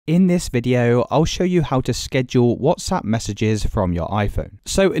In this video, I'll show you how to schedule WhatsApp messages from your iPhone.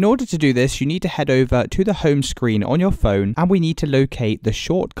 So in order to do this, you need to head over to the home screen on your phone and we need to locate the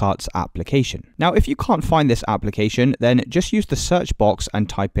Shortcuts application. Now, if you can't find this application, then just use the search box and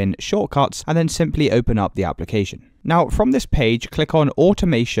type in Shortcuts and then simply open up the application. Now, from this page, click on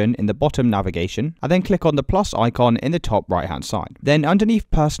Automation in the bottom navigation, and then click on the plus icon in the top right-hand side. Then underneath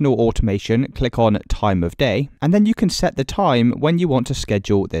Personal Automation, click on Time of Day, and then you can set the time when you want to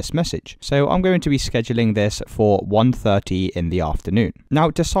schedule this message. So I'm going to be scheduling this for 1:30 in the afternoon. Now,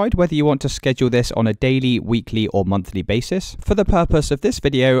 decide whether you want to schedule this on a daily, weekly, or monthly basis. For the purpose of this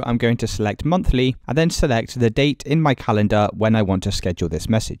video, I'm going to select monthly, and then select the date in my calendar when I want to schedule this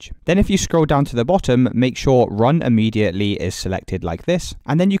message. Then if you scroll down to the bottom, make sure Run Immediately is selected like this,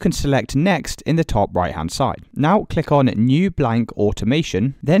 and then you can select Next in the top right hand side. Now click on New Blank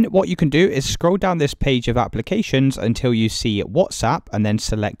Automation. Then what you can do is scroll down this page of applications until you see WhatsApp and then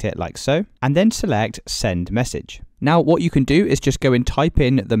select it like so, and then select Send Message. Now what you can do is just go and type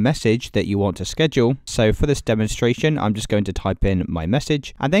in the message that you want to schedule. So for this demonstration, I'm just going to type in my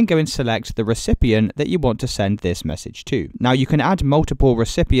message and then go and select the recipient that you want to send this message to. Now you can add multiple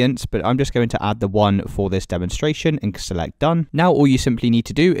recipients, but I'm just going to add the one for this demonstration and select Done. Now all you simply need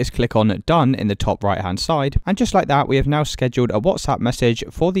to do is click on Done in the top right hand side. And just like that, we have now scheduled a WhatsApp message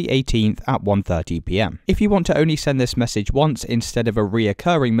for the 18th at 1:30 p.m. If you want to only send this message once instead of a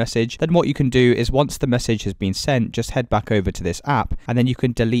reoccurring message, then what you can do is once the message has been sent, just head back over to this app and then you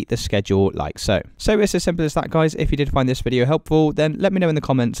can delete the schedule like so. So it's as simple as that, guys. If you did find this video helpful, then let me know in the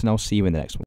comments and I'll see you in the next one.